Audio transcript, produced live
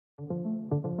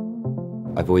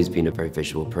I've always been a very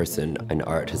visual person, and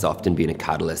art has often been a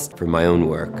catalyst for my own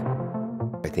work.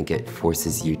 I think it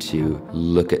forces you to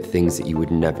look at things that you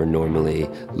would never normally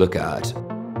look at.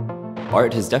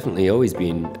 Art has definitely always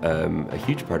been a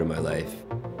huge part of my life.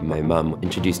 My mum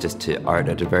introduced us to art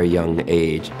at a very young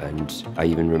age, and I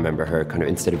even remember her kind of,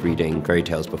 instead of reading fairy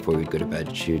tales before we'd go to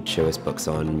bed, she would show us books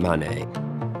on Manet.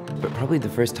 But probably the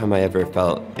first time I ever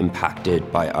felt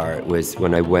impacted by art was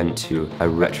when I went to a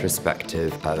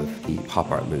retrospective of the pop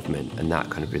art movement, and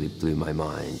that kind of really blew my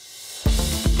mind.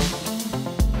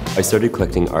 I started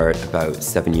collecting art about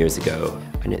 7 years ago,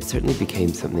 and it certainly became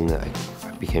something that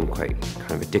I became quite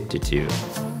kind of addicted to.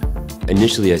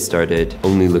 Initially I started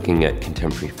only looking at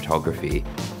contemporary photography,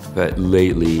 but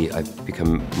lately I've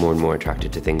become more and more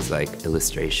attracted to things like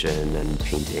illustration and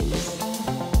paintings.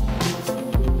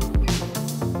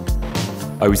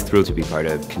 I was thrilled to be part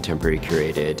of Contemporary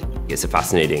Curated. It's a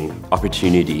fascinating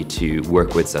opportunity to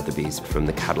work with Sotheby's, from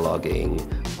the cataloguing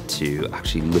to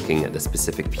actually looking at the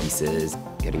specific pieces,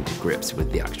 getting to grips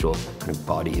with the actual kind of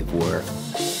body of work.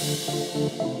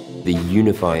 The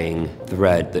unifying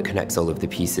thread that connects all of the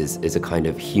pieces is a kind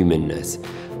of humanness.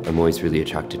 I'm always really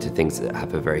attracted to things that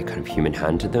have a very kind of human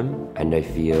hand to them, and I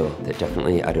feel that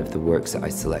definitely out of the works that I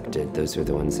selected, those are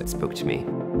the ones that spoke to me.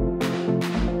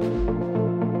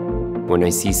 When I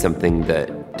see something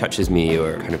that touches me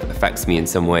or kind of affects me in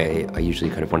some way, I usually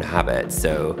kind of want to have it.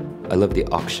 So I love the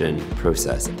auction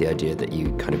process, the idea that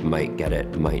you kind of might get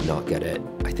it, might not get it.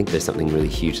 I think there's something really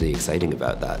hugely exciting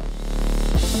about that.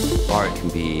 Art can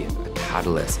be a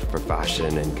catalyst for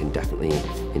fashion and can definitely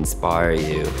inspire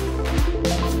you.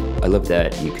 I love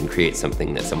that you can create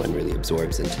something that someone really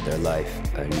absorbs into their life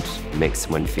and makes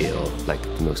someone feel like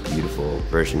the most beautiful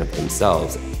version of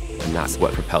themselves. And that's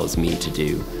what propels me to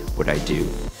do what I do.